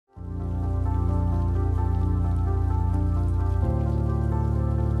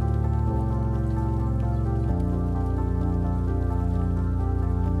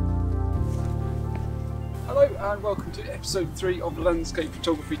and welcome to episode 3 of Landscape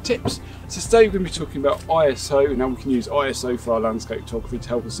Photography Tips. So today we're going to be talking about ISO and how we can use ISO for our landscape photography to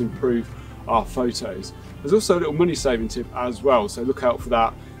help us improve our photos. There's also a little money saving tip as well, so look out for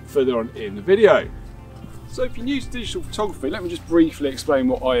that further on in the video. So if you're new to digital photography, let me just briefly explain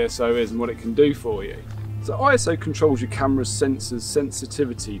what ISO is and what it can do for you. So ISO controls your camera's sensor's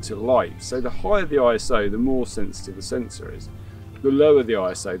sensitivity to light. So the higher the ISO, the more sensitive the sensor is. The lower the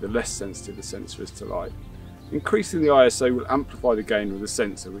ISO, the less sensitive the sensor is to light. Increasing the ISO will amplify the gain of the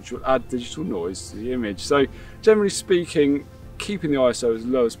sensor, which will add digital noise to the image. So generally speaking, keeping the ISO as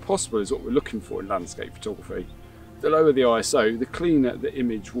low as possible is what we're looking for in landscape photography. The lower the ISO, the cleaner the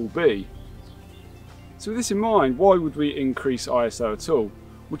image will be. So with this in mind, why would we increase ISO at all?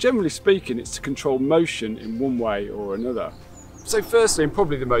 Well, generally speaking, it's to control motion in one way or another. So firstly, and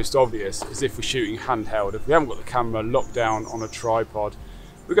probably the most obvious, is if we're shooting handheld. If we haven't got the camera locked down on a tripod,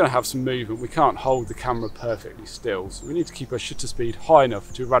 we're going to have some movement. We can't hold the camera perfectly still, so we need to keep our shutter speed high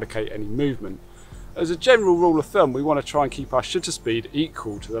enough to eradicate any movement. As a general rule of thumb, we want to try and keep our shutter speed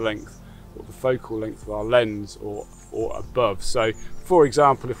equal to the length or the focal length of our lens or above. So for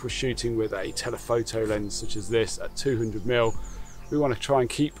example, if we're shooting with a telephoto lens such as this at 200mm, we want to try and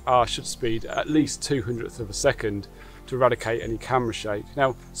keep our shutter speed at least 200th of a second to eradicate any camera shake.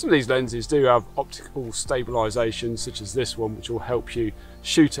 Now, some of these lenses do have optical stabilisation, such as this one, which will help you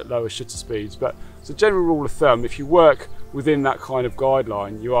shoot at lower shutter speeds. But as a general rule of thumb, if you work within that kind of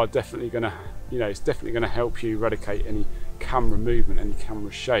guideline, you are definitely going to, it's definitely going to help you eradicate any camera movement, any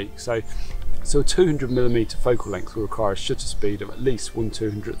camera shake. So a 200mm focal length will require a shutter speed of at least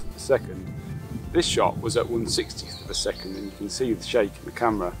 1/200th of a second. This shot was at 1/60th of a second, and you can see the shake in the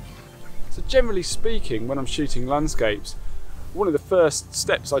camera. So generally speaking, when I'm shooting landscapes, one of the first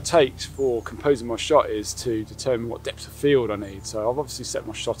steps I take for composing my shot is to determine what depth of field I need. So I've obviously set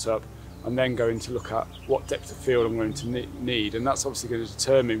my shot up and then going to look at what depth of field I'm going to need, and that's obviously going to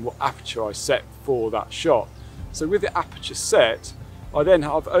determine what aperture I set for that shot. So with the aperture set, I then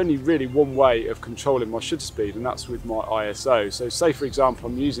have only really one way of controlling my shutter speed, and that's with my ISO. So say for example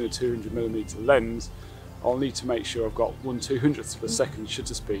I'm using a 200mm lens, I'll need to make sure I've got 1/200th of a second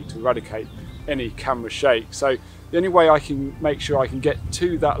shutter speed to eradicate any camera shake. So the only way I can make sure I can get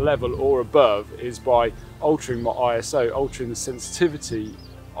to that level or above is by altering my ISO, altering the sensitivity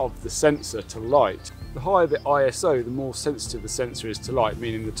of the sensor to light. The higher the ISO, the more sensitive the sensor is to light,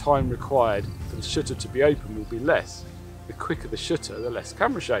 meaning the time required for the shutter to be open will be less. The quicker the shutter, the less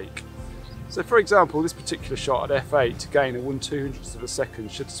camera shake. So for example, this particular shot at f8, to gain a 1/200th of a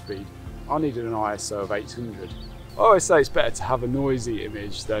second shutter speed, I needed an ISO of 800. I always say it's better to have a noisy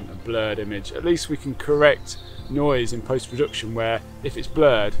image than a blurred image. At least we can correct noise in post-production, where if it's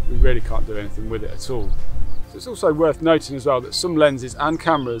blurred, we really can't do anything with it at all. So it's also worth noting as well that some lenses and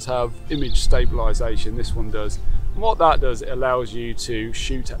cameras have image stabilisation. This one does. And what that does, it allows you to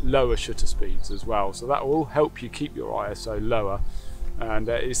shoot at lower shutter speeds as well. So that will help you keep your ISO lower, and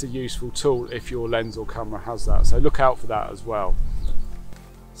it's a useful tool if your lens or camera has that. So look out for that as well.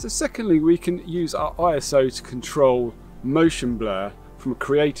 So secondly, we can use our ISO to control motion blur from a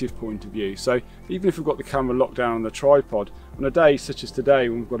creative point of view. So even if we've got the camera locked down on the tripod, on a day such as today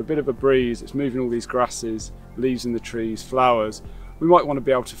when we've got a bit of a breeze, it's moving all these grasses, leaves in the trees, flowers, we might want to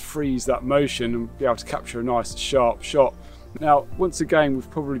be able to freeze that motion and be able to capture a nice sharp shot. Now once again, we've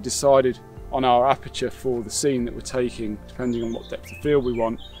probably decided on our aperture for the scene that we're taking, depending on what depth of field we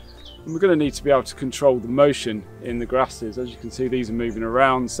want. And we're going to need to be able to control the motion in the grasses. As you can see, these are moving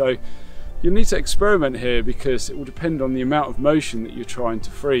around, so you'll need to experiment here because it will depend on the amount of motion that you're trying to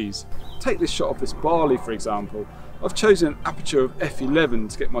freeze. Take this shot of this barley for example. I've chosen an aperture of f11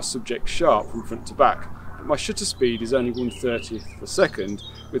 to get my subject sharp from front to back, but my shutter speed is only 1/30th of a second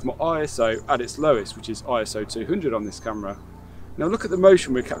with my ISO at its lowest, which is ISO 200 on this camera. Now look at the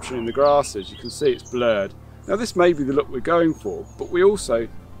motion we're capturing in the grasses. You can see it's blurred. Now this may be the look we're going for, but we also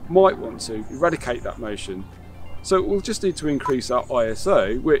might want to eradicate that motion. So we'll just need to increase our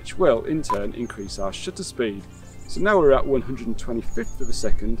ISO, which will in turn increase our shutter speed. So now we're at 125th of a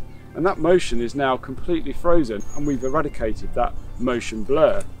second, and that motion is now completely frozen, and we've eradicated that motion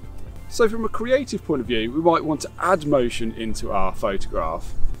blur. So from a creative point of view, we might want to add motion into our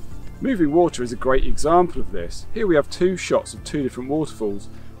photograph. Moving water is a great example of this. Here we have two shots of two different waterfalls,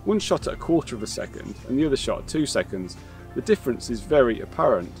 one shot at 1/4 of a second and the other shot at 2 seconds. The difference is very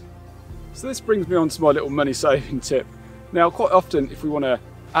apparent. So this brings me on to my little money saving tip. Now quite often if we want to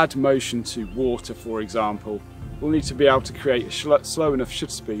add motion to water for example, we'll need to be able to create a slow enough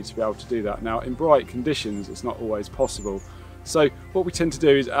shutter speed to be able to do that. Now in bright conditions it's not always possible. So what we tend to do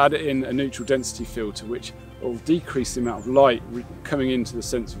is add in a neutral density filter which will decrease the amount of light coming into the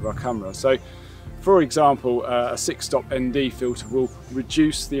sensor of our camera. So For example, a 6-stop ND filter will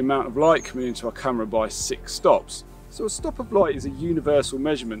reduce the amount of light coming into our camera by 6 stops. So a stop of light is a universal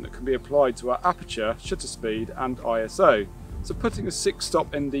measurement that can be applied to our aperture, shutter speed and ISO. So putting a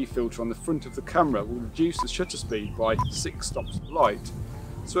 6-stop ND filter on the front of the camera will reduce the shutter speed by 6 stops of light.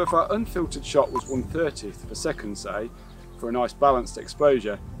 So if our unfiltered shot was 1/30th of a second, say, for a nice balanced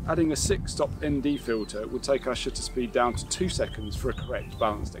exposure, adding a 6-stop ND filter would take our shutter speed down to 2 seconds for a correct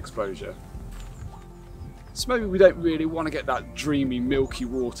balanced exposure. So maybe we don't really want to get that dreamy milky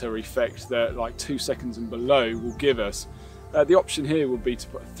water effect that like 2 seconds and below will give us. The option here would be to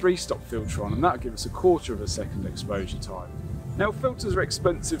put a 3-stop filter on, and that will give us a 1/4 of a second exposure time. Now filters are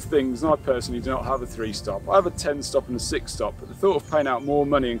expensive things, and I personally do not have a 3-stop. I have a 10-stop and a 6-stop, but the thought of paying out more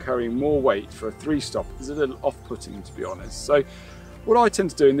money and carrying more weight for a 3-stop is a little off-putting, to be honest. So what I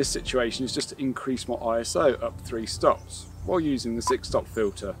tend to do in this situation is just to increase my ISO up 3 stops while using the 6-stop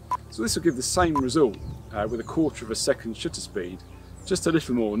filter. So this will give the same result with a 1/4 of a second shutter speed, just a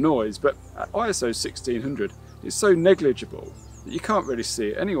little more noise, but at ISO 1600 it's so negligible that you can't really see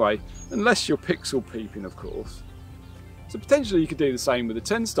it anyway, unless you're pixel peeping, of course. So potentially you could do the same with a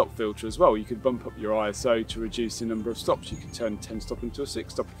 10-stop filter as well. You could bump up your ISO to reduce the number of stops. You could turn a 10-stop into a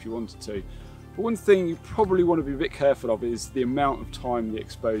 6-stop if you wanted to. But one thing you probably want to be a bit careful of is the amount of time the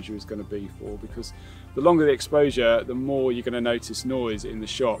exposure is going to be for, because the longer the exposure, the more you're going to notice noise in the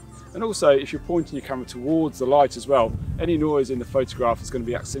shot. And also, if you're pointing your camera towards the light as well, any noise in the photograph is going to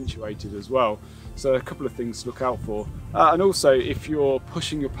be accentuated as well. So a couple of things to look out for. And also, if you're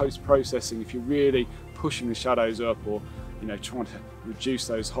pushing your post-processing, if you're really pushing the shadows up, or trying to reduce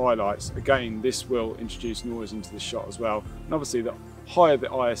those highlights, again, this will introduce noise into the shot as well. And obviously, the higher the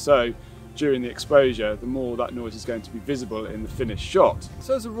ISO during the exposure, the more that noise is going to be visible in the finished shot.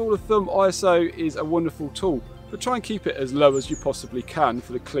 So as a rule of thumb, ISO is a wonderful tool, but try and keep it as low as you possibly can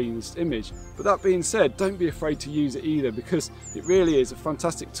for the cleanest image. But that being said, don't be afraid to use it either, because it really is a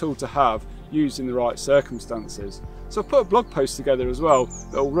fantastic tool to have used in the right circumstances. So I've put a blog post together as well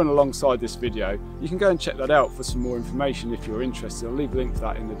that will run alongside this video. You can go and check that out for some more information if you're interested. I'll leave a link to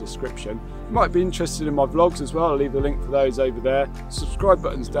that in the description. You might be interested in my vlogs as well. I'll leave the link for those over there. Subscribe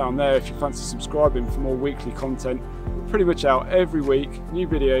button's down there if you fancy subscribing for more weekly content. We're pretty much out every week, new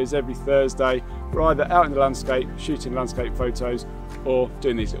videos every Thursday. We're either out in the landscape, shooting landscape photos, or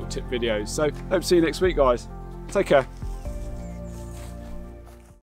doing these little tip videos. So hope to see you next week, guys. Take care.